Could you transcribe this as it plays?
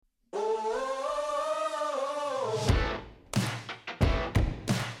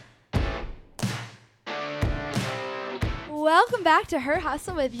Welcome back to Her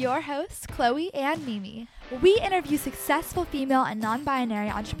Hustle with your hosts, Chloe and Mimi. We interview successful female and non-binary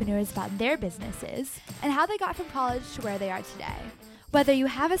entrepreneurs about their businesses and how they got from college to where they are today. Whether you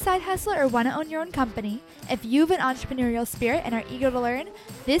have a side hustle or want to own your own company, if you have an entrepreneurial spirit and are eager to learn,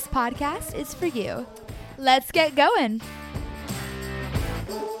 this podcast is for you. Let's get going.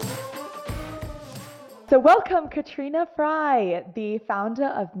 So welcome Katrina Fry, the founder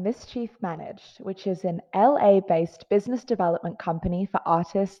of Mischief Managed, which is an LA-based business development company for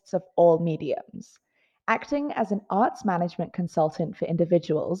artists of all mediums. Acting as an arts management consultant for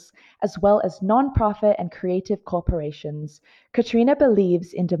individuals, as well as nonprofit and creative corporations, Katrina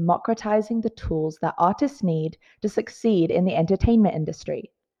believes in democratizing the tools that artists need to succeed in the entertainment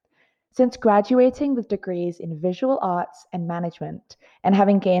industry. Since graduating with degrees in visual arts and management and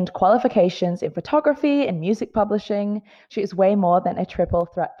having gained qualifications in photography and music publishing, she is way more than a triple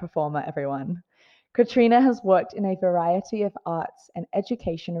threat performer, everyone. Katrina has worked in a variety of arts and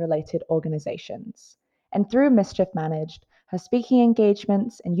education-related organizations. And through Mischief Managed, her speaking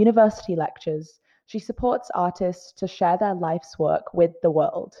engagements and university lectures, she supports artists to share their life's work with the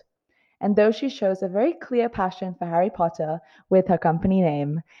world. And though she shows a very clear passion for Harry Potter with her company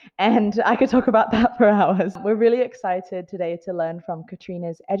name, and I could talk about that for hours, we're really excited today to learn from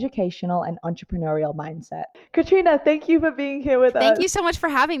Katrina's educational and entrepreneurial mindset. Katrina, thank you for being here with us. Thank you so much for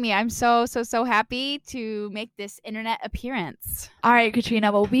having me. I'm so happy to make this internet appearance. All right,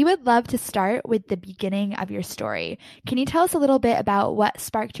 Katrina. Well, we would love to start with the beginning of your story. Can you tell us a little bit about what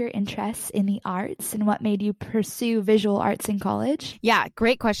sparked your interest in the arts and what made you pursue visual arts in college? Yeah,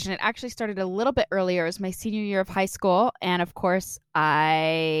 great question. It actually started a little bit earlier. It was my senior year of high school. And of course,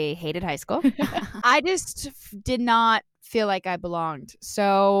 I hated high school. I just did not feel like I belonged.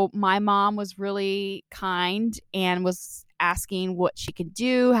 So my mom was really kind and was asking what she could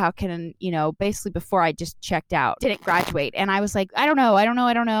do, how can, basically before I just checked out, didn't graduate. And I was like, I don't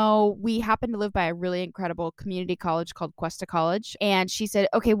know. We happened to live by a really incredible community college called Cuesta College. And she said,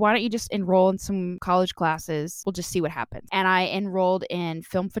 okay, why don't you just enroll in some college classes? We'll just see what happens. And I enrolled in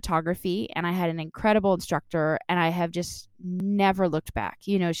film photography and I had an incredible instructor and I have just never looked back.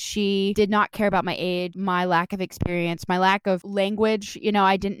 She did not care about my age, my lack of experience, my lack of language.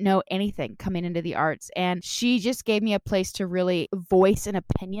 I didn't know anything coming into the arts. And she just gave me a place to really voice an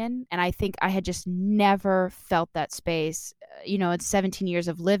opinion. And I think I had just never felt that space, in 17 years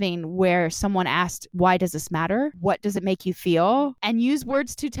of living where someone asked, why does this matter? What does it make you feel? And use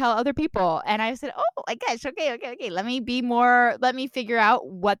words to tell other people. And I said, oh my gosh, okay. Let me figure out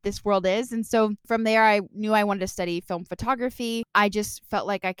what this world is. And so from there, I knew I wanted to study film photography. I just felt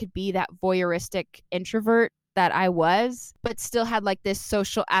like I could be that voyeuristic introvert that I was, but still had like this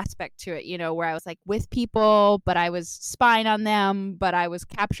social aspect to it, where I was like with people, but I was spying on them, but I was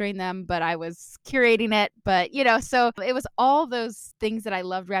capturing them, but I was curating it. But, so it was all those things that I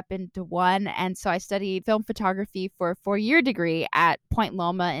loved wrapped into one. And so I studied film photography for a 4-year degree at Point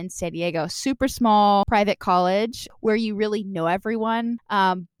Loma in San Diego, super small private college where you really know everyone.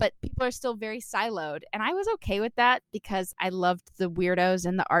 But people are still very siloed. And I was okay with that because I loved the weirdos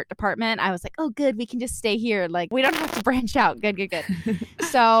in the art department. I was like, oh, good, we can just stay here. Like, we don't have to branch out. Good.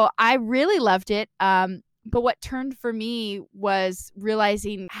 So I really loved it. But what turned for me was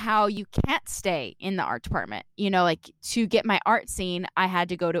realizing how you can't stay in the art department. Like to get my art scene, I had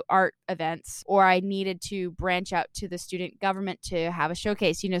to go to art events or I needed to branch out to the student government to have a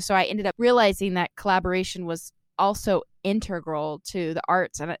showcase, so I ended up realizing that collaboration was also integral to the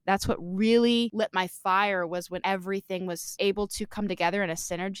arts. And that's what really lit my fire, was when everything was able to come together in a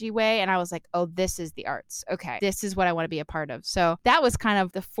synergy way. And I was like, oh, this is the arts. Okay, this is what I want to be a part of. So that was kind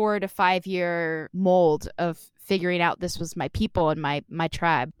of the 4 to 5 year mold of figuring out this was my people and my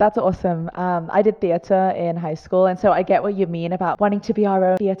tribe. That's awesome. I did theater in high school. And so I get what you mean about wanting to be our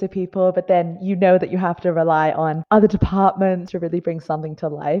own theater people, but then that you have to rely on other departments to really bring something to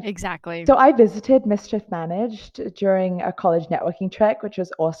life. Exactly. So I visited Mischief Managed during a college networking trek, which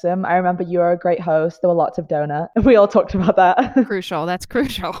was awesome. I remember you were a great host. There were lots of donuts. We all talked about that. Crucial. That's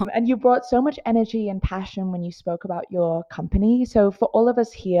crucial. And you brought so much energy and passion when you spoke about your company. So for all of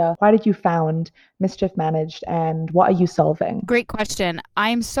us here, why did you found Mischief Managed and what are you solving? Great question.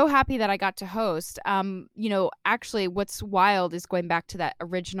 I'm so happy that I got to host. Actually what's wild is going back to that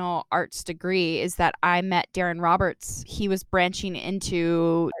original arts degree is that I met Darren Roberts. He was branching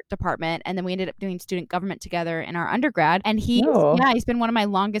into art department and then we ended up doing student government together in our undergrad. undergrad. And he's been one of my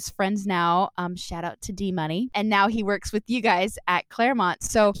longest friends now. Shout out to D Money. And now he works with you guys at Claremont.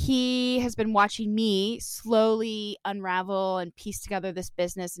 So he has been watching me slowly unravel and piece together this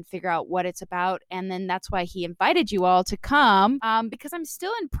business and figure out what it's about. And then that's why he invited you all to come, because I'm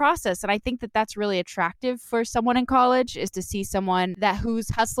still in process. And I think that that's really attractive for someone in college, is to see someone who's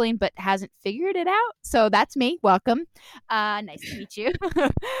hustling but hasn't figured it out. So that's me. Welcome. Nice to meet you.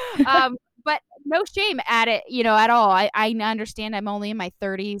 But no shame at it, at all. I understand I'm only in my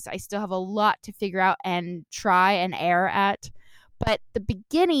 30s. I still have a lot to figure out and try and err at. But the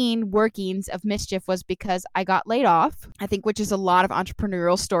beginning workings of Mischief was because I got laid off, I think, which is a lot of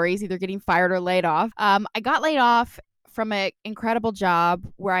entrepreneurial stories, either getting fired or laid off. I got laid off from an incredible job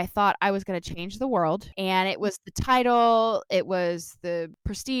where I thought I was going to change the world. And it was the title, it was the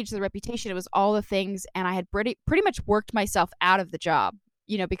prestige, the reputation, it was all the things. And I had pretty much worked myself out of the job,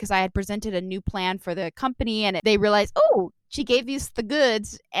 because I had presented a new plan for the company, and they realized, oh, she gave us the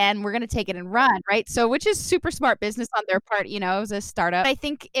goods and we're going to take it and run, right? So, which is super smart business on their part. It was a startup. I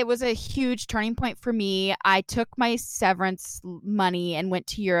think it was a huge turning point for me. I took my severance money and went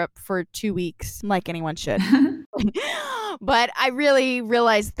to Europe for 2 weeks, like anyone should. But I really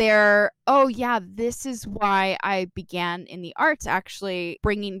realized this is why I began in the arts, actually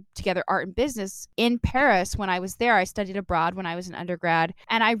bringing together art and business in Paris. When I was there, I studied abroad when I was an undergrad,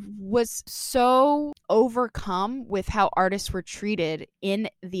 and I was so overcome with how artists were treated in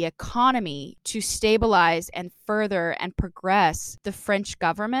the economy to stabilize and further and progress the French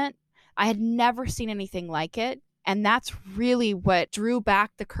government. I had never seen anything like it. And that's really what drew back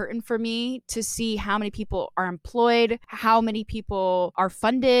the curtain for me, to see how many people are employed, how many people are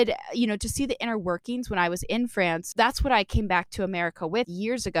funded, to see the inner workings when I was in France. That's what I came back to America with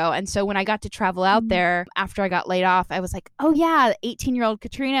years ago. And so when I got to travel out there after I got laid off, I was like, oh yeah, 18-year-old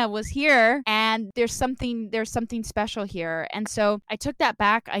Katrina was here, and there's something special here. And so I took that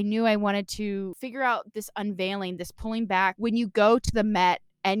back. I knew I wanted to figure out this unveiling, this pulling back. When you go to the Met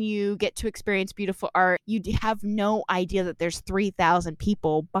and you get to experience beautiful art, you have no idea that there's 3,000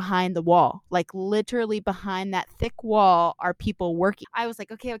 people behind the wall. Like, literally behind that thick wall are people working. I was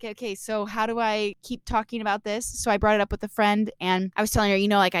like, okay. So how do I keep talking about this? So I brought it up with a friend, and I was telling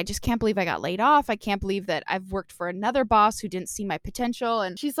her, I just can't believe I got laid off. I can't believe that I've worked for another boss who didn't see my potential.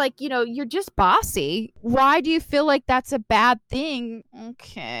 And she's like, you're just bossy. Why do you feel like that's a bad thing?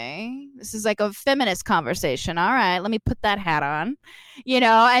 Okay. This is like a feminist conversation. All right, let me put that hat on.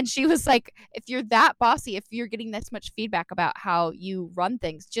 And she was like, if you're that bossy, if you're getting this much feedback about how you run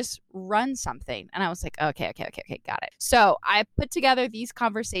things, just run something. And I was like, okay, got it. So I put together these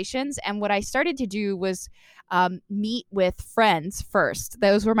conversations, and what I started to do was meet with friends first.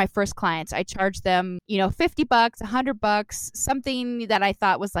 Those were my first clients. I charged them, $50, $100, something that I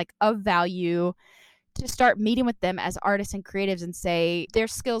thought was like of value, to start meeting with them as artists and creatives and say,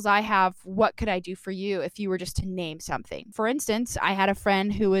 there's skills I have. What could I do for you if you were just to name something? For instance, I had a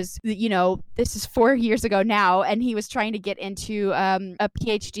friend who was, this is 4 years ago now, and he was trying to get into a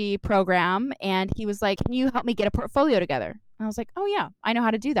PhD program, and he was like, can you help me get a portfolio together? And I was like, oh yeah, I know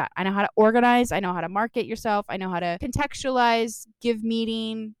how to do that. I know how to organize. I know how to market yourself. I know how to contextualize, give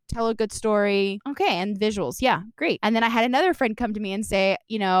meaning, tell a good story. Okay, and visuals. Yeah, great. And then I had another friend come to me and say,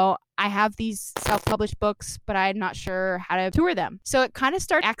 I have these self-published books, but I'm not sure how to tour them. So it kind of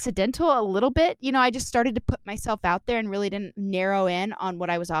started accidental a little bit. I just started to put myself out there and really didn't narrow in on what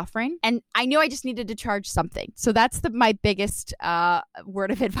I was offering. And I knew I just needed to charge something. So that's my biggest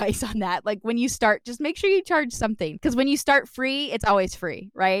word of advice on that. Like, when you start, just make sure you charge something. Because when you start free, it's always free,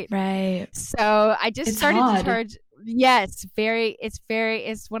 right? Right. So I just started to charge. Yes,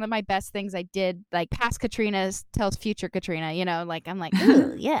 it's one of my best things I did. Like, past Katrina tells future Katrina, I'm like,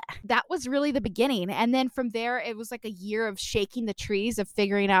 ooh, yeah. That was really the beginning. And then from there, it was like a year of shaking the trees, of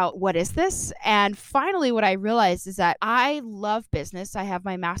figuring out, what is this? And finally, what I realized is that I love business. I have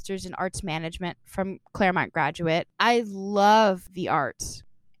my master's in arts management from Claremont graduate. I love the arts.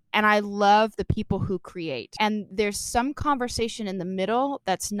 And I love the people who create. And there's some conversation in the middle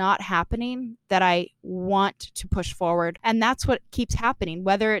that's not happening that I want to push forward. And that's what keeps happening,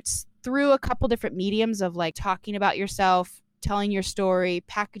 whether it's through a couple different mediums of like talking about yourself, telling your story,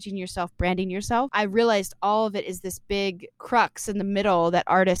 packaging yourself, branding yourself. I realized all of it is this big crux in the middle that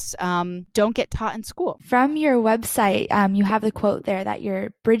artists don't get taught in school. From your website, you have the quote there that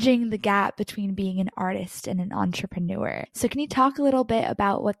you're bridging the gap between being an artist and an entrepreneur. So can you talk a little bit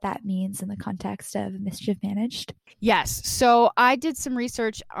about what that means in the context of Mischief Managed? Yes. So I did some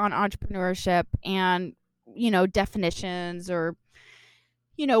research on entrepreneurship and, definitions, or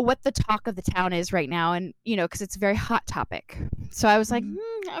what the talk of the town is right now. And, because it's a very hot topic. So I was like,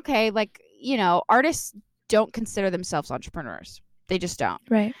 okay, like, artists don't consider themselves entrepreneurs. They just don't.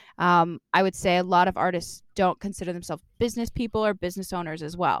 Right. I would say a lot of artists don't consider themselves business people or business owners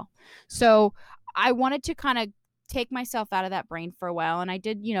as well. So I wanted to kind of take myself out of that brain for a while. And I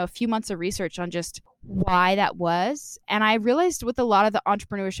did, a few months of research on just why that was. And I realized with a lot of the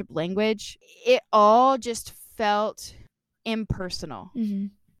entrepreneurship language, it all just felt impersonal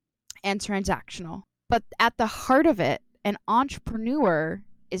and transactional. But at the heart of it, an entrepreneur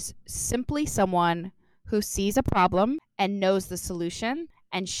is simply someone who sees a problem and knows the solution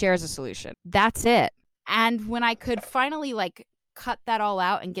and shares a solution. That's it. And when I could finally cut that all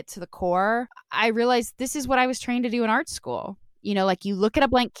out and get to the core, I realized this is what I was trained to do in art school. You look at a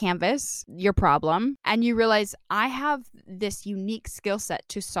blank canvas, your problem, and you realize I have this unique skill set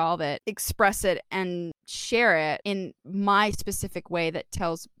to solve it, express it, and share it in my specific way that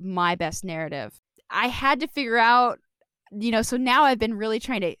tells my best narrative. I had to figure out, so now I've been really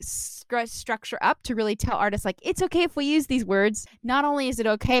trying to structure up to really tell artists, it's okay if we use these words. Not only is it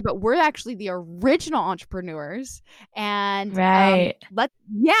okay, but we're actually the original entrepreneurs. And right. Let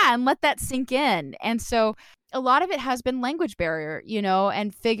that sink in. And so a lot of it has been language barrier,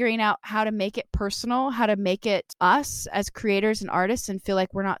 and figuring out how to make it personal, how to make it us as creators and artists and feel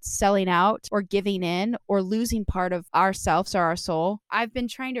like we're not selling out or giving in or losing part of ourselves or our soul. I've been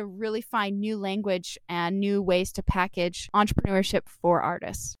trying to really find new language and new ways to package entrepreneurship for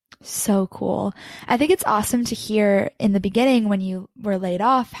artists. So cool. I think it's awesome to hear in the beginning when you were laid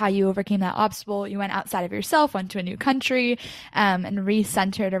off, how you overcame that obstacle. You went outside of yourself, went to a new country, and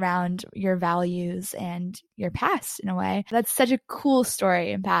re-centered around your values and your past in a way. That's such a cool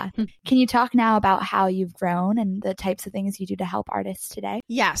story and path. Can you talk now about how you've grown and the types of things you do to help artists today?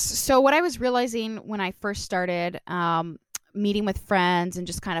 Yes. So what I was realizing when I first started, meeting with friends and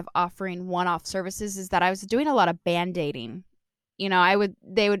just kind of offering one-off services is that I was doing a lot of band-aiding.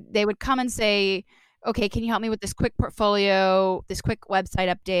 They would come and say, okay, can you help me with this quick portfolio, this quick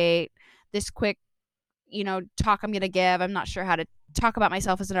website update, this quick, talk I'm going to give. I'm not sure how to talk about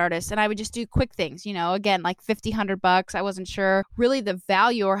myself as an artist. And I would just do quick things, again, like $50, $100. I wasn't sure really the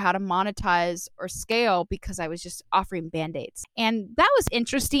value or how to monetize or scale because I was just offering band-aids. And that was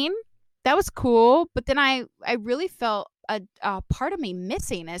interesting. That was cool. But then I really felt a part of me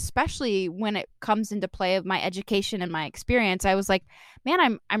missing, especially when it comes into play of my education and my experience. I was like,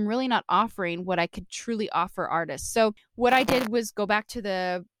 man, I'm really not offering what I could truly offer artists. So what I did was go back to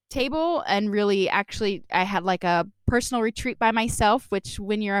the table and really actually I had a personal retreat by myself, which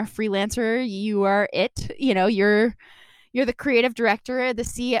when you're a freelancer, you are it. You're the creative director, the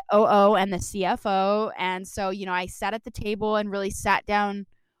COO, and the CFO. And so, I sat at the table and really sat down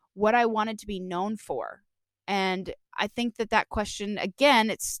what I wanted to be known for. And I think that question, again,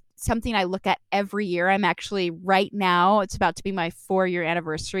 it's something I look at every year. I'm actually right now, it's about to be my 4-year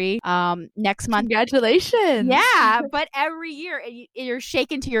anniversary next month. Congratulations. Yeah. But every year you're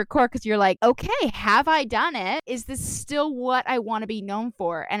shaken to your core because you're like, okay, have I done it? Is this still what I want to be known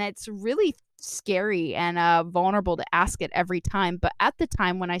for? And it's really scary and vulnerable to ask it every time. But at the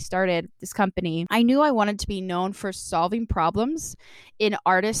time when I started this company, I knew I wanted to be known for solving problems in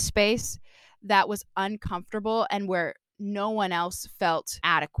artist space that was uncomfortable and where no one else felt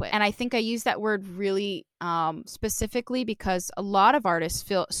adequate. And I think I use that word really specifically because a lot of artists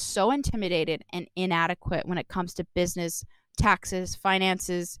feel so intimidated and inadequate when it comes to business, taxes,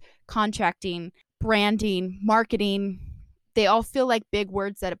 finances, contracting, branding, marketing. They all feel like big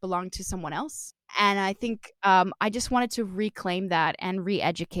words that belong to someone else. And I think I just wanted to reclaim that and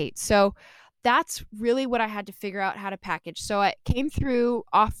re-educate. So that's really what I had to figure out how to package. So I came through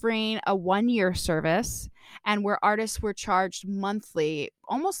offering a 1-year service and where artists were charged monthly,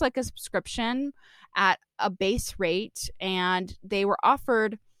 almost like a subscription at a base rate. And they were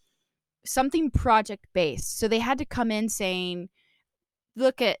offered something project based. So they had to come in saying,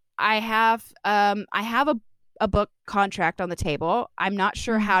 look, I have a book contract on the table. I'm not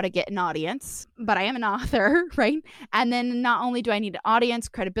sure how to get an audience, but I am an author, right? And then not only do I need an audience,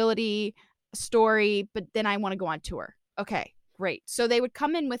 credibility, story, but then I want to go on tour. Okay, great. So they would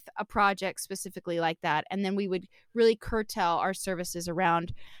come in with a project specifically like that, and then we would really curtail our services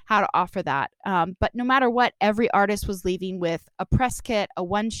around how to offer that. But no matter what, every artist was leaving with a press kit, a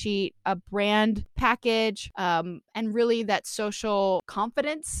one sheet, a brand package, and really that social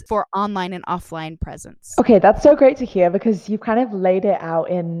confidence for online and offline presence. Okay, that's so great to hear because you've kind of laid it out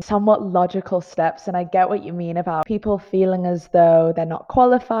in somewhat logical steps. And I get what you mean about people feeling as though they're not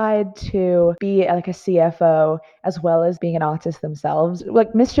qualified to be like a CFO as well as being an artist themselves.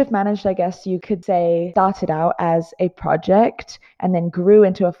 Like Mischief Managed, I guess you could say, started out as a project and then grew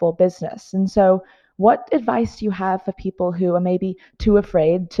into a full business. And so What advice do you have for people who are maybe too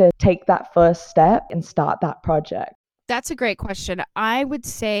afraid to take that first step and start that project? That's a great question. I would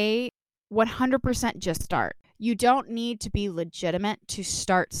say 100% just start. You don't need to be legitimate to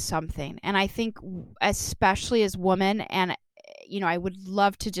start something. And I think especially as women, and I would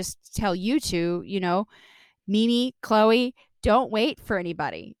love to just tell you two, Mimi, Chloe, don't wait for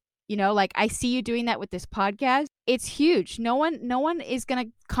anybody. Like I see you doing that with this podcast. It's huge. No one is going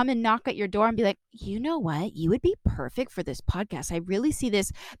to come and knock at your door and be like, you know what? You would be perfect for this podcast. I really see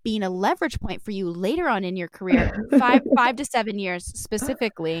this being a leverage point for you later on in your career, 5 to 7 years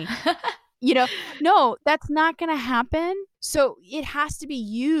specifically. No, that's not going to happen. So it has to be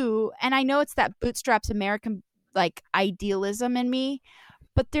you. And I know it's that bootstraps American like idealism in me,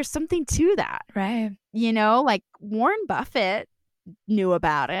 but there's something to that. Right. Like Warren Buffett knew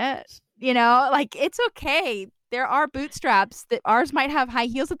about it. Like it's okay. There are bootstraps that ours might have high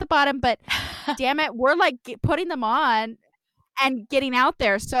heels at the bottom, but damn it, we're like putting them on and getting out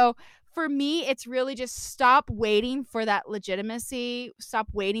there. So for me, it's really just stop waiting for that legitimacy. Stop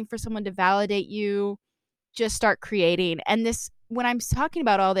waiting for someone to validate you. Just start creating. And this, when I'm talking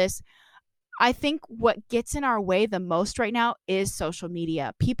about all this, I think what gets in our way the most right now is social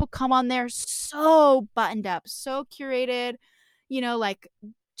media. People come on there so buttoned up, so curated, like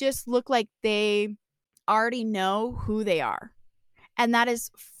just look like they already know who they are. And that is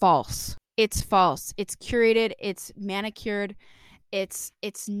false. It's false. It's curated. It's manicured. It's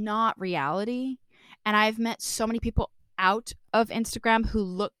not reality. And I've met so many people out of Instagram who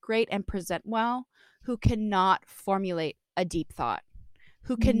look great and present well, who cannot formulate a deep thought,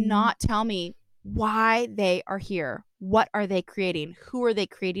 who cannot tell me why they are here. What are they creating? Who are they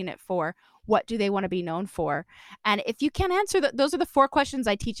creating it for? What do they want to be known for? And if you can't answer that, those are the 4 questions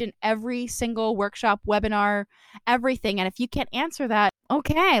I teach in every single workshop, webinar, everything. And if you can't answer that,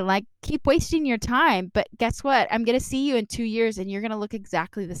 okay, like keep wasting your time. But guess what? I'm going to see you in 2 years and you're going to look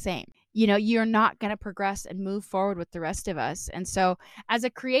exactly the same. You're not going to progress and move forward with the rest of us. And so as a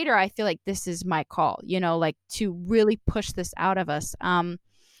creator, I feel like this is my call, like to really push this out of us.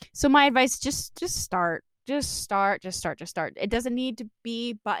 So my advice, just start. Just start. It doesn't need to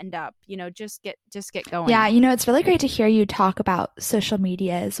be buttoned up, just get going. Yeah. It's really great to hear you talk about social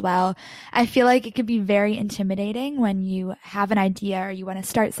media as well. I feel like it could be very intimidating when you have an idea or you want to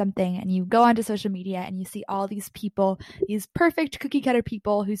start something and you go onto social media and you see all these people, these perfect cookie cutter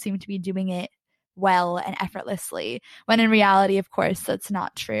people who seem to be doing it well and effortlessly, when in reality, of course, that's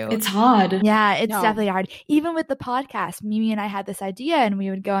not true. It's hard. Yeah, it's definitely hard. Even with the podcast, Mimi and I had this idea and we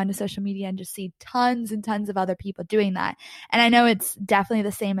would go onto social media and just see tons and tons of other people doing that. And I know it's definitely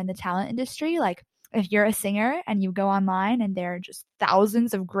the same in the talent industry. Like if you're a singer and you go online and there are just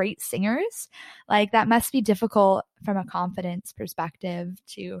thousands of great singers, like that must be difficult from a confidence perspective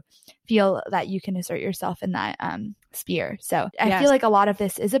to feel that you can assert yourself in that sphere. So I feel like a lot of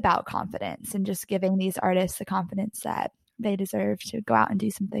this is about confidence and just giving these artists the confidence that they deserve to go out and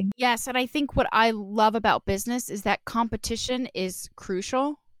do something. Yes. And I think what I love about business is that competition is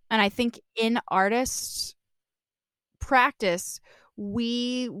crucial. And I think in artists practice,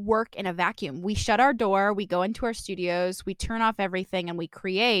 we work in a vacuum. We shut our door, we go into our studios, we turn off everything and we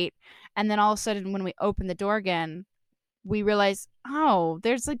create. And then all of a sudden when we open the door again, we realize, oh,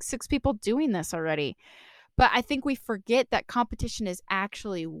 there's like 6 people doing this already. But I think we forget that competition is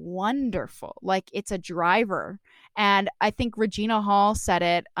actually wonderful. Like it's a driver. And I think Regina Hall said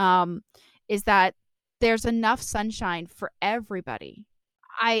it, is that there's enough sunshine for everybody.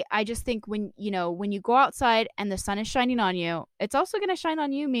 I just think when you go outside and the sun is shining on you, it's also going to shine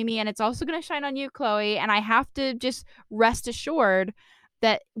on you, Mimi, and it's also going to shine on you, Chloe. And I have to just rest assured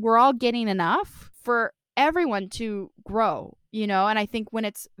that we're all getting enough for everyone to grow, and I think when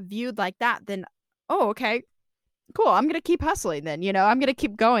it's viewed like that, then, oh, okay, cool. I'm going to keep hustling then, I'm going to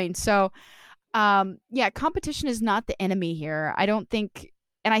keep going. So, competition is not the enemy here. I don't think,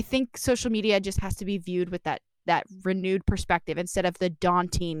 and I think social media just has to be viewed with that renewed perspective instead of the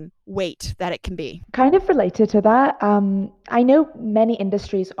daunting weight that it can be. Kind of related to that, I know many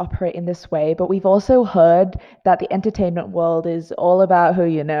industries operate in this way, but we've also heard that the entertainment world is all about who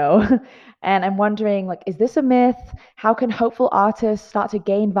you know. And I'm wondering, like, is this a myth? How can hopeful artists start to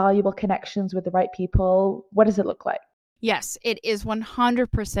gain valuable connections with the right people? What does it look like? Yes, it is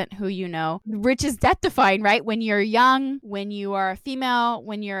 100% who you know. Rich is death defying, right? When you're young, when you are a female,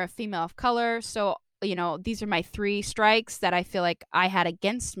 when you're a female of color. So these are my 3 strikes that I feel like I had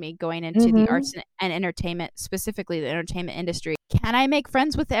against me going into the arts and entertainment, specifically the entertainment industry. Can I make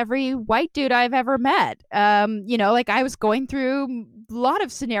friends with every white dude I've ever met? Like I was going through a lot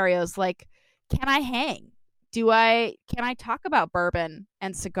of scenarios. Like, can I hang? Can I talk about bourbon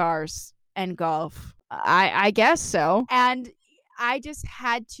and cigars and golf? I guess so. And I just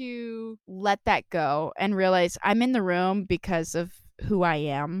had to let that go and realize I'm in the room because of who I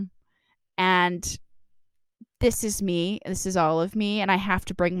am. And this is me. This is all of me. And I have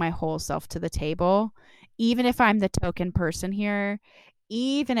to bring my whole self to the table, even if I'm the token person here.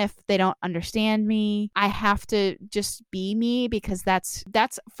 Even if they don't understand me, I have to just be me, because that's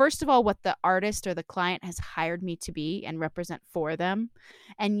first of all what the artist or the client has hired me to be and represent for them.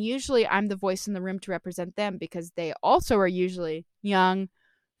 And usually I'm the voice in the room to represent them, because they also are usually young,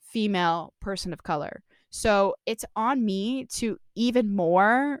 female, person of color. So it's on me to even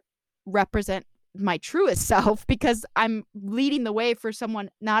more represent my truest self, because I'm leading the way for someone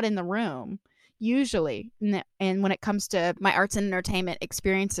not in the room usually, and when it comes to my arts and entertainment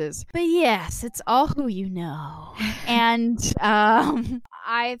experiences. But yes, it's all who you know. And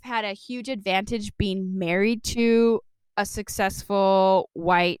I've had a huge advantage being married to a successful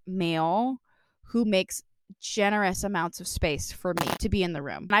white male who makes generous amounts of space for me to be in the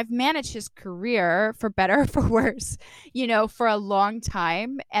room. And I've managed his career, for better or for worse, for a long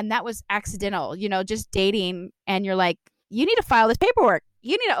time. And that was accidental, just dating. And you're like, you need to file this paperwork.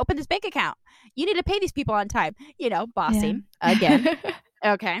 You need to open this bank account. You need to pay these people on time, bossing again.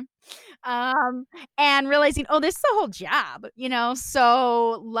 Okay. And realizing, this is a whole job,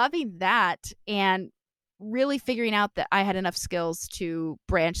 so loving that and really figuring out that I had enough skills to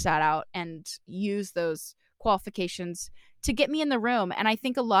branch that out and use those qualifications to get me in the room. And I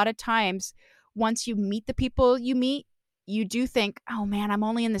think a lot of times once you meet the people you meet, you do think, oh man, I'm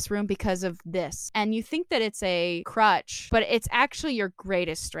only in this room because of this. And you think that it's a crutch, but it's actually your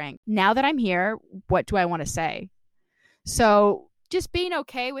greatest strength. Now that I'm here, what do I want to say? So just being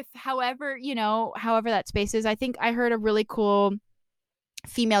okay with however that space is. I think I heard a really cool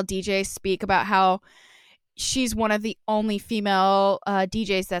female DJ speak about how she's one of the only female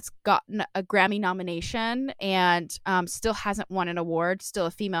DJs that's gotten a Grammy nomination and still hasn't won an award. Still,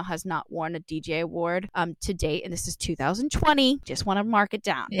 a female has not won a DJ award to date. And this is 2020. Just want to mark it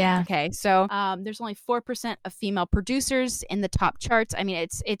down. Yeah. Okay. So there's only 4% of female producers in the top charts. I mean,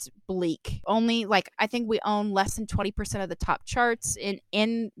 it's bleak. Only I think we own less than 20% of the top charts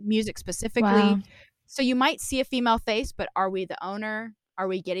in music specifically. Wow. So you might see a female face, but are we the owner? Are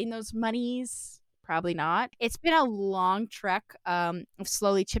we getting those monies? Probably not. It's been a long trek of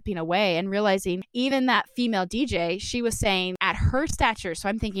slowly chipping away and realizing even that female DJ, she was saying at her stature. So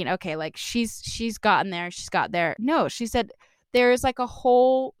I'm thinking, okay, she's gotten there. She's got there. No, she said there's a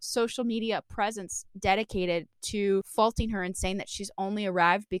whole social media presence dedicated to faulting her and saying that she's only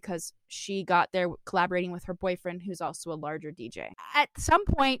arrived because she got there collaborating with her boyfriend, who's also a larger DJ. At some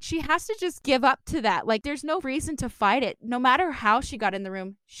point, she has to just give up to that. There's no reason to fight it. No matter how she got in the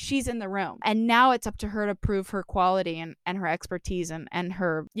room, she's in the room. And now it's up to her to prove her quality and her expertise and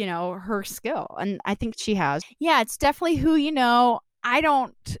her, her skill. And I think she has. Yeah, it's definitely who you know. I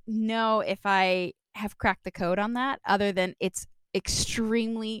don't know if I have cracked the code on that, other than it's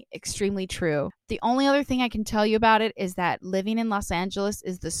extremely, extremely true. The only other thing I can tell you about it is that living in Los Angeles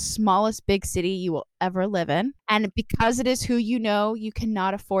is the smallest big city you will ever live in. And because it is who you know, you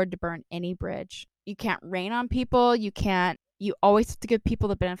cannot afford to burn any bridge. You can't rain on people. You always have to give people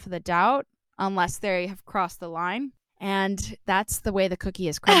the benefit of the doubt unless they have crossed the line. And that's the way the cookie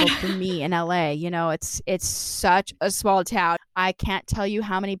is crumbled for me in LA. It's such a small town. I can't tell you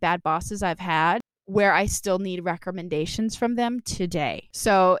how many bad bosses I've had where I still need recommendations from them today.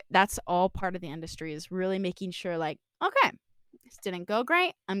 So that's all part of the industry, is really making sure okay, this didn't go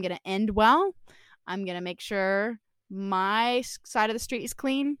great. I'm going to end well. I'm going to make sure my side of the street is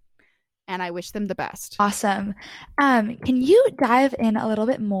clean, and I wish them the best. Awesome. Can you dive in a little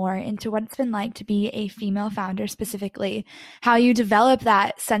bit more into what it's been like to be a female founder, specifically how you develop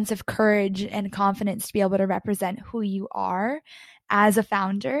that sense of courage and confidence to be able to represent who you are as a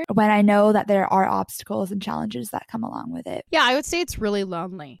founder, when I know that there are obstacles and challenges that come along with it? Yeah, I would say it's really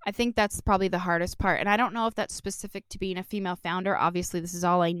lonely. I think that's probably the hardest part. And I don't know if that's specific to being a female founder. Obviously, this is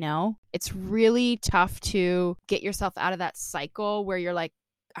all I know. It's really tough to get yourself out of that cycle where you're like,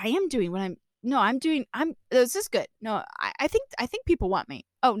 I am doing what this is good. No, I think people want me.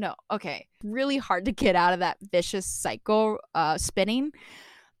 Oh no. Okay. Really hard to get out of that vicious cycle spinning,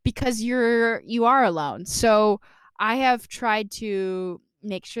 because you are alone. So I have tried to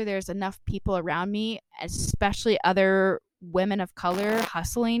make sure there's enough people around me, especially other women of color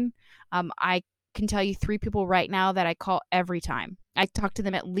hustling. I can tell you 3 people right now that I call every time. I talk to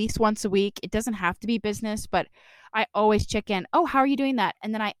them at least once a week. It doesn't have to be business, but I always check in. Oh, how are you doing that?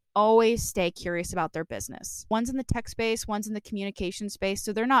 And then I always stay curious about their business. One's in the tech space, one's in the communication space.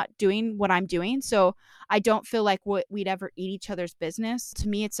 So they're not doing what I'm doing. So I don't feel like we'd ever eat each other's business. To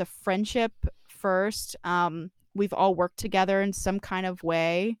me, it's a friendship first. We've all worked together in some kind of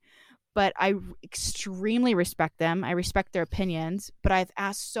way, but I extremely respect them. I respect their opinions, but I've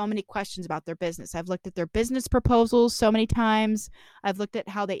asked so many questions about their business. I've looked at their business proposals so many times. I've looked at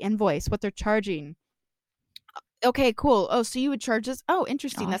how they invoice, what they're charging. Okay, cool. Oh, so you would charge us? Oh,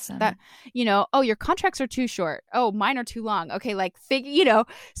 interesting. Awesome. That's that, oh, your contracts are too short. Oh, mine are too long. Okay, like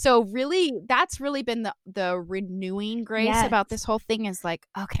so really that's really been the renewing grace about this whole thing is like,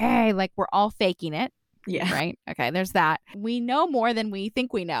 okay, like we're all faking it. Yeah. Right. Okay. There's that. We know more than we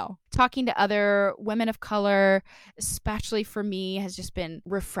think we know. Talking to other women of color, especially for me, has just been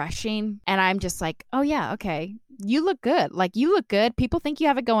refreshing. And I'm just like, oh, yeah. Okay. You look good. Like, you look good. People think you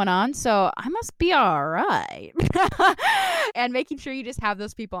have it going on. So I must be all right. And making sure you just have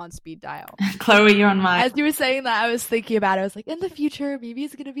those people on speed dial. Chloe, you're on my. As you were saying that, I was thinking about it. I was like, in the future, Mimi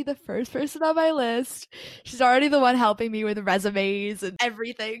is going to be the first person on my list. She's already the one helping me with resumes and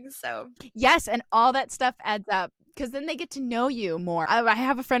everything. So, yes. And all that stuff adds up. Because then they get to know you more. I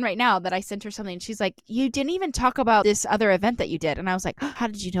have a friend right now that I sent her something. And she's like, you didn't even talk about this other event that you did. And I was like, how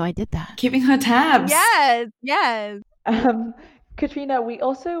did you know I did that? Keeping her tabs. Yes. Katrina, we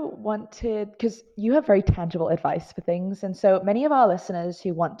also wanted, because you have very tangible advice for things. And so many of our listeners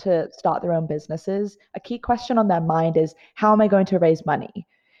who want to start their own businesses, a key question on their mind is, how am I going to raise money?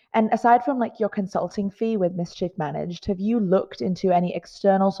 And aside from like your consulting fee with Mischief Managed, have you looked into any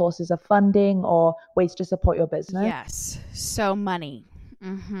external sources of funding or ways to support your business? Yes. So money.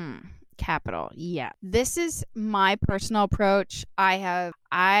 Capital. Yeah. This is my personal approach. I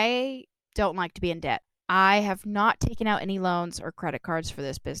don't like to be in debt. I have not taken out any loans or credit cards for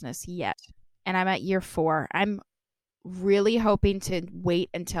this business yet. And I'm at year 4. I'm really hoping to wait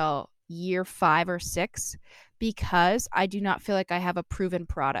until year 5 or 6 because I do not feel like I have a proven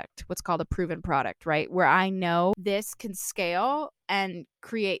product, what's called a proven product, right? Where I know this can scale and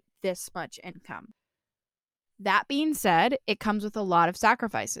create this much income. That being said, it comes with a lot of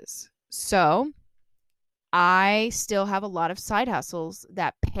sacrifices. So I still have a lot of side hustles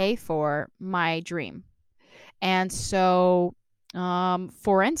that pay for my dream. And so,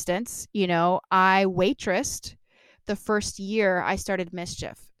 for instance, I waitressed the first year I started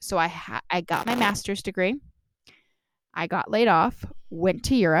Mischief. So I got my master's degree. I got laid off, went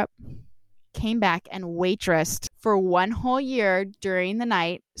to Europe, came back and waitressed for 1 whole year during the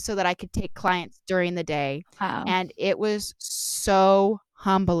night so that I could take clients during the day. Wow. And it was so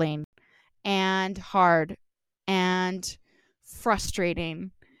humbling and hard and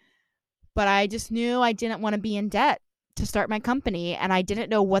frustrating. But I just knew I didn't want to be in debt to start my company. And I didn't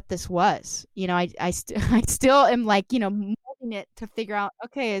know what this was. I still am like, molding it to figure out,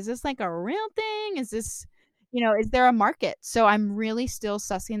 okay, is this like a real thing? Is this, is there a market? So I'm really still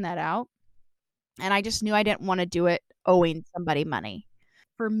sussing that out. And I just knew I didn't want to do it owing somebody money.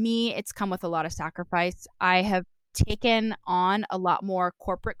 For me, it's come with a lot of sacrifice. I have taken on a lot more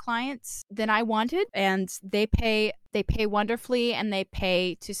corporate clients than I wanted, and they pay wonderfully, and they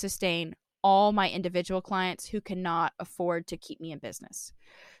pay to sustain all my individual clients who cannot afford to keep me in business.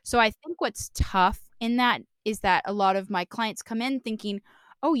 So I think what's tough in that is that a lot of my clients come in thinking,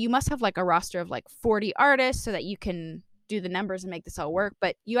 oh, you must have like a roster of like 40 artists so that you can do the numbers and make this all work,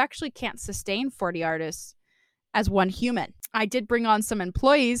 but you actually can't sustain 40 artists as one human. I did bring on some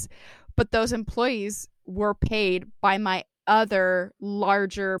employees, but those employees were paid by my other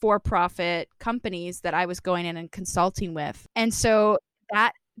larger for-profit companies that I was going in and consulting with. And so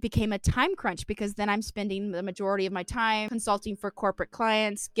that became a time crunch because then I'm spending the majority of my time consulting for corporate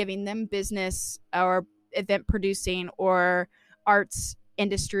clients, giving them business or event producing or arts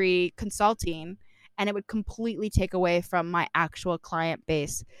industry consulting, and it would completely take away from my actual client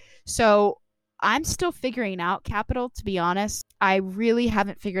base. So I'm still figuring out capital, to be honest. I really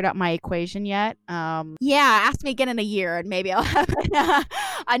haven't figured out my equation yet. Ask me again in a year and maybe I'll have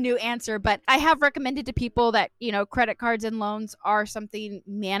a new answer. But I have recommended to people that, credit cards and loans are something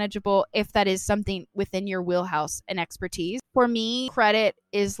manageable if that is something within your wheelhouse and expertise. For me, credit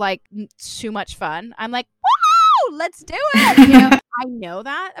is like too much fun. I'm like, woo, let's do it. I know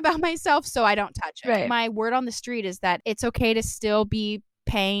that about myself, so I don't touch it. Right. My word on the street is that it's okay to still be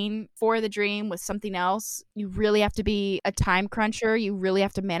paying for the dream with something else. You really have to be a time cruncher. You really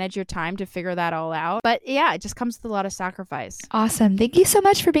have to manage your time to figure that all out. But yeah, it just comes with a lot of sacrifice. Awesome. Thank you so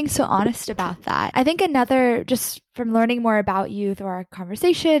much for being so honest about that. I think another just from learning more about you through our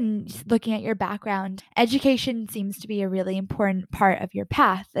conversation, looking at your background, education seems to be a really important part of your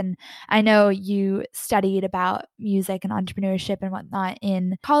path. And I know you studied about music and entrepreneurship and whatnot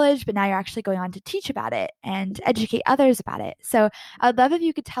in college, but now you're actually going on to teach about it and educate others about it. So I'd love if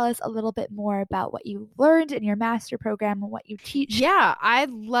you could tell us a little bit more about what you learned in your master program and what you teach. Yeah, I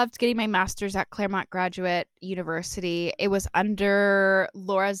loved getting my master's at Claremont Graduate University. It was under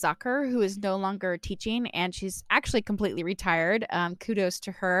Laura Zucker, who is no longer teaching, and she's actually completely retired. Kudos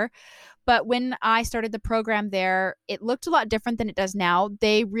to her. But when I started the program there, it looked a lot different than it does now.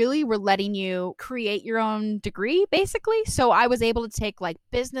 They really were letting you create your own degree, basically. So I was able to take like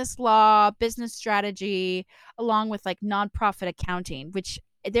business law, business strategy, along with like nonprofit accounting, which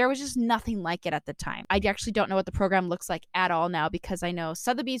there was just nothing like it at the time. I actually don't know what the program looks like at all now, because I know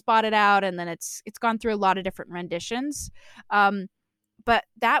Sotheby's bought it out, and then it's gone through a lot of different renditions. But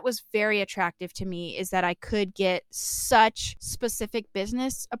that was very attractive to me, is that I could get such specific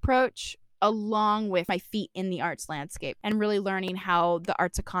business approach along with my feet in the arts landscape and really learning how the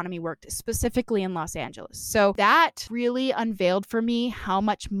arts economy worked, specifically in Los Angeles. So that really unveiled for me how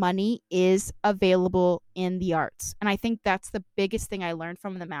much money is available in the arts. And I think that's the biggest thing I learned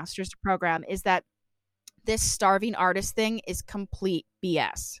from the master's program, is that this starving artist thing is complete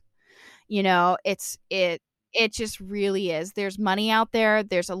BS. You know, it just really is. There's money out there.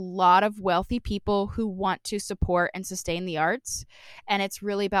 There's a lot of wealthy people who want to support and sustain the arts. And it's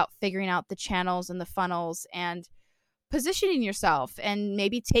really about figuring out the channels and the funnels and positioning yourself and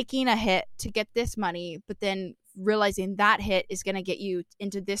maybe taking a hit to get this money, but then realizing that hit is going to get you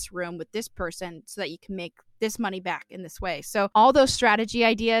into this room with this person so that you can make this money back in this way. So all those strategy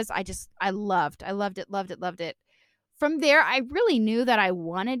ideas, I loved it. From there, I really knew that I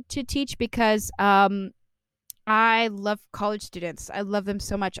wanted to teach because, I love college students. I love them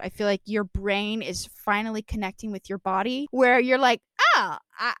so much. I feel like your brain is finally connecting with your body, where you're like, I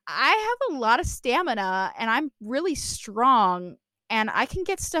have a lot of stamina and I'm really strong and I can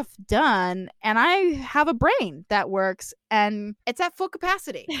get stuff done and I have a brain that works and it's at full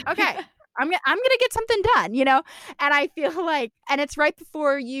capacity. Okay. I'm gonna get something done, you know? And I feel like, and it's right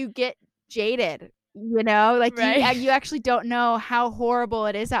before you get jaded. You know, like right. you actually don't know how horrible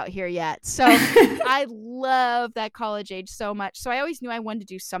it is out here yet. So I love that college age so much. So I always knew I wanted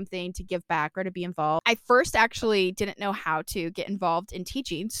to do something to give back or to be involved. I first actually didn't know how to get involved in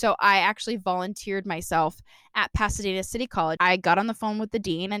teaching. So I actually volunteered myself at Pasadena City College. I got on the phone with the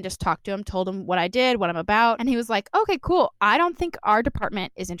dean and just talked to him, told him what I did, what I'm about. And he was like, okay, cool. I don't think our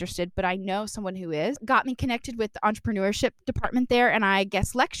department is interested, but I know someone who is. Got me connected with the entrepreneurship department there. And I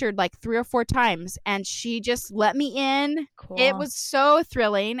guest lectured like 3 or 4 times. And she just let me in. Cool. It was so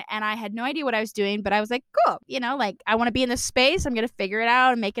thrilling. And I had no idea what I was doing, but I was like, cool. You know, like I want to be in this space. I'm going to figure it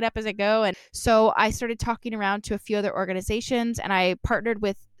out and make it up as I go. And so I started talking around to a few other organizations, and I partnered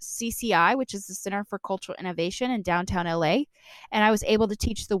with CCI, which is the Center for Cultural Innovation in downtown LA. And I was able to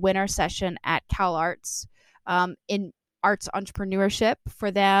teach the winter session at Cal Arts in arts entrepreneurship for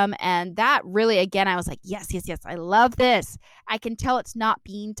them. And that really, again, I was like, yes, I love this. I can tell it's not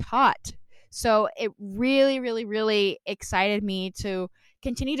being taught. So it really, really, really excited me to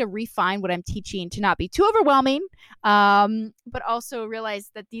continue to refine what I'm teaching to not be too overwhelming, but also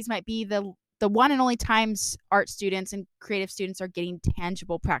realize that these might be the one and only times art students and creative students are getting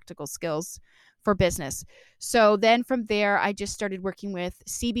tangible practical skills for business. So then from there, I just started working with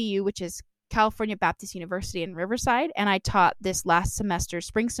CBU, which is California Baptist University in Riverside. And I taught this last semester,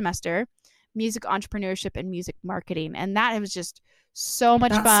 spring semester, music entrepreneurship and music marketing. And that was just so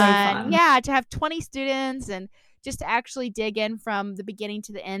much fun. So fun. Yeah, to have 20 students and just to actually dig in from the beginning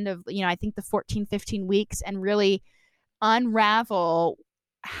to the end of, you know, I think the 14, 15 weeks and really unravel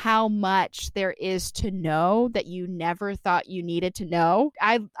how much there is to know that you never thought you needed to know.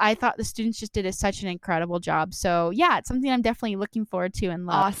 I thought the students just did such an incredible job. So yeah, it's something I'm definitely looking forward to and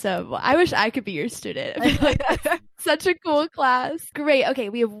love. Awesome. Well, I wish I could be your student. I feel like that's such a cool class. Great. Okay,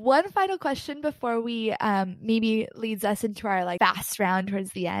 we have one final question before we maybe leads us into our like fast round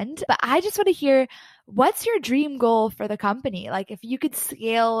towards the end. But I just want to hear, what's your dream goal for the company? Like if you could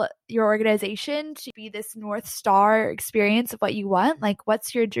scale your organization to be this North Star experience of what you want, like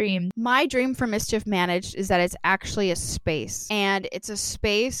what's your dream? My dream for Mischief Managed is that it's actually a space, and it's a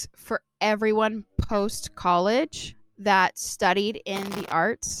space for everyone post-college that studied in the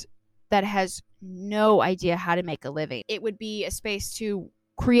arts that has no idea how to make a living. It would be a space to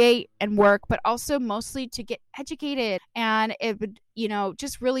create and work, but also mostly to get educated. And it would, you know,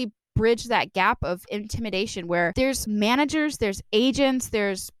 just really bridge that gap of intimidation where there's managers, there's agents,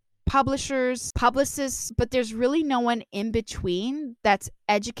 there's publishers, publicists, but there's really no one in between that's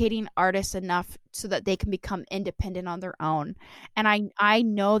educating artists enough so that they can become independent on their own. And I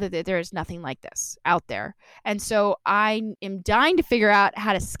know that there is nothing like this out there. And so I am dying to figure out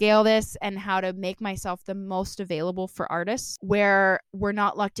how to scale this and how to make myself the most available for artists where we're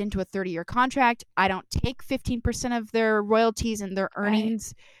not locked into a 30-year contract. I don't take 15% of their royalties and their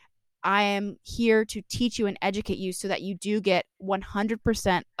earnings. Right. I am here to teach you and educate you so that you do get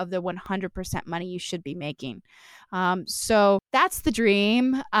 100% of the 100% money you should be making. So that's the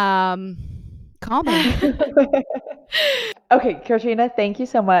dream. Call me. Okay, Katrina, thank you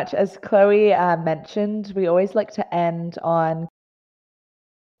so much. As Chloe mentioned, we always like to end on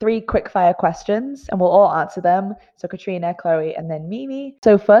 3 quick-fire questions, and we'll all answer them. So Katrina, Chloe, and then Mimi.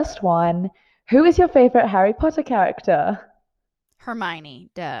 So first one, who is your favorite Harry Potter character?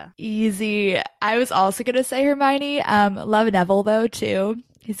 Hermione, duh. Easy. I was also going to say Hermione. Love Neville, though, too.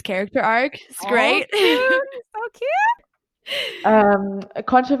 His character arc is great. Cute. So cute.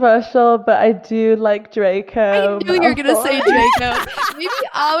 Controversial, but I do like Draco. I knew you were going to say Draco. Mimi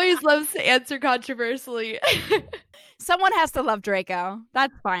always loves to answer controversially. Someone has to love Draco.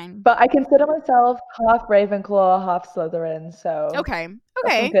 That's fine. But I consider myself half Ravenclaw, half Slytherin, so okay.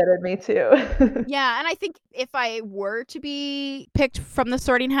 That's considered me too. Yeah, and I think if I were to be picked from the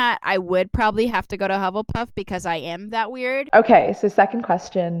Sorting Hat, I would probably have to go to Hufflepuff because I am that weird. Okay, so second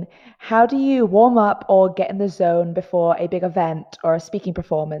question. How do you warm up or get in the zone before a big event or a speaking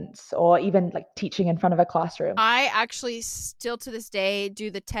performance or even like teaching in front of a classroom? I actually still to this day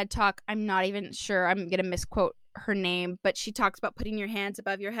do the TED Talk. I'm not even sure. I'm going to misquote her name, but she talks about putting your hands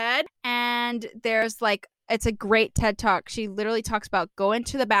above your head. And there's like, it's a great TED Talk. She literally talks about go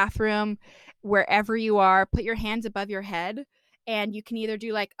into the bathroom wherever you are, put your hands above your head, and you can either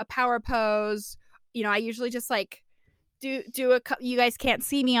do like a power pose. You know, I usually just like do you guys can't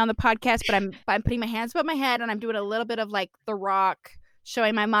see me on the podcast, but I'm putting my hands above my head and I'm doing a little bit of like The Rock,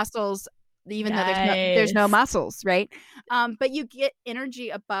 showing my muscles, even though there's no muscles, right? But you get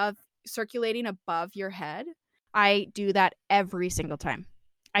energy circulating above your head. I do that every single time.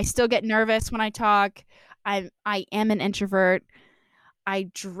 I still get nervous when I talk. I am an introvert.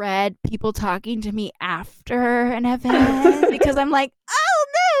 I dread people talking to me after an event because I'm like, oh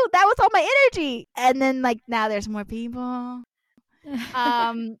no, that was all my energy. And then like now there's more people.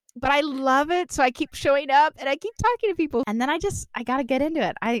 But I love it. So I keep showing up and I keep talking to people. And then I gotta get into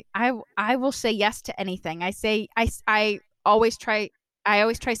it. I will say yes to anything. I always try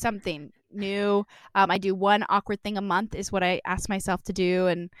something new. I do one awkward thing a month is what I ask myself to do,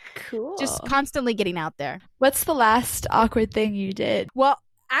 and cool. Just constantly getting out there. What's the last awkward thing you did? Well,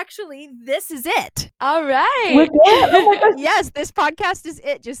 actually, this is it. All right. We're good. Oh my gosh. Yes, this podcast is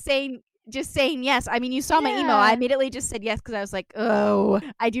it. Just saying yes. I mean, you saw my email. I immediately just said yes because I was like, oh,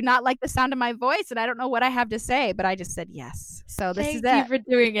 I do not like the sound of my voice and I don't know what I have to say, but I just said yes. So this is it. Thank you for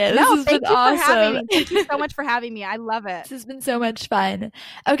doing it. No, this has been awesome. For having me. Thank you so much for having me. I love it. This has been so much fun.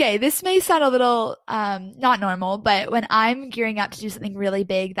 Okay, this may sound a little not normal, but when I'm gearing up to do something really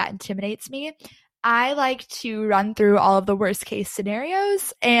big that intimidates me, I like to run through all of the worst case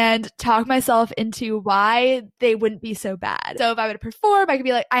scenarios and talk myself into why they wouldn't be so bad. So if I were to perform, I could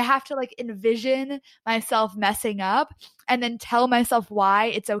be like, I have to like envision myself messing up and then tell myself why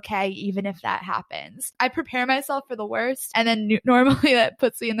it's okay even if that happens. I prepare myself for the worst, and then normally that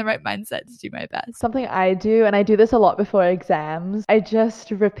puts me in the right mindset to do my best. Something I do, and I do this a lot before exams, I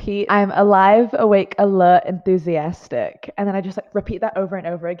just repeat, I'm alive, awake, alert, enthusiastic. And then I just like repeat that over and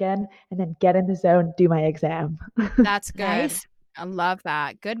over again and then get in the zone, do my exam. That's good. Nice. I love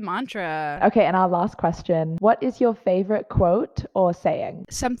that. Good mantra. Okay, and our last question. What is your favorite quote or saying?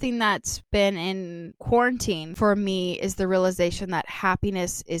 Something that's been in quarantine for me is the realization that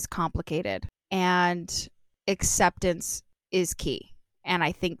happiness is complicated and acceptance is key. And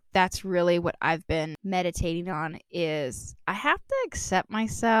I think that's really what I've been meditating on is I have to accept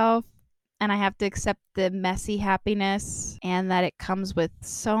myself. And I have to accept the messy happiness and that it comes with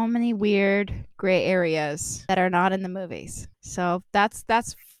so many weird gray areas that are not in the movies. So that's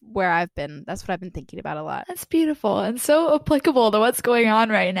where I've been. That's what I've been thinking about a lot. That's beautiful and so applicable to what's going on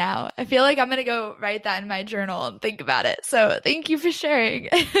right now. I feel like I'm going to go write that in my journal and think about it. So thank you for sharing.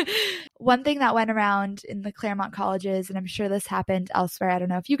 One thing that went around in the Claremont colleges, and I'm sure this happened elsewhere, I don't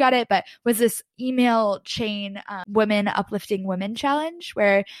know if you got it, but was this email chain Women Uplifting Women Challenge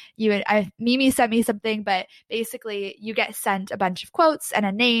where Mimi sent me something, but basically you get sent a bunch of quotes and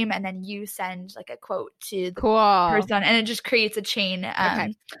a name, and then you send like a quote to the person, and it just creates a chain.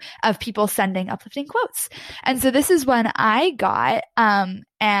 Okay. of people sending uplifting quotes. And so this is one I got,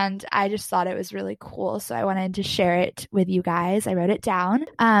 and I just thought it was really cool. So I wanted to share it with you guys. I wrote it down.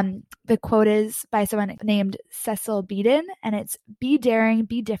 The quote is by someone named Cecil Beaton, and it's, "Be daring,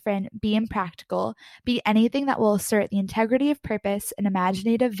 be different, be impractical, be anything that will assert the integrity of purpose and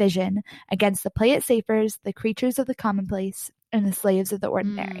imaginative vision against the play-it-safers, the creatures of the commonplace, and the slaves of the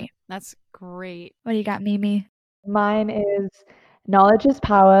ordinary." That's great. What do you got, Mimi? Mine is, "Knowledge is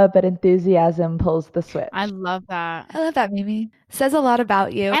power, but enthusiasm pulls the switch." I love that. I love that, Mimi. Says a lot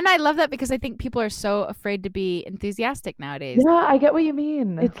about you. And I love that because I think people are so afraid to be enthusiastic nowadays. Yeah, I get what you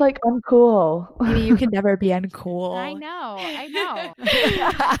mean. It's like uncool. Mimi, you can never be uncool. I know.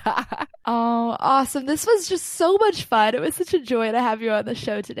 Oh, awesome. This was just so much fun. It was such a joy to have you on the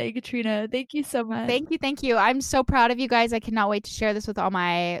show today, Katrina. Thank you so much. Thank you. I'm so proud of you guys. I cannot wait to share this with all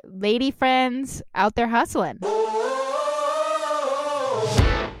my lady friends out there hustling.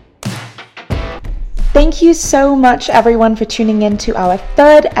 Thank you so much, everyone, for tuning in to our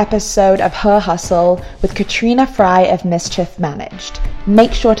third episode of Her Hustle with Katrina Fry of Mischief Managed.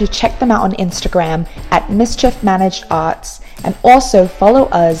 Make sure to check them out on Instagram at Mischief Managed Arts, and also follow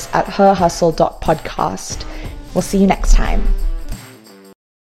us at herhustle.podcast. We'll see you next time.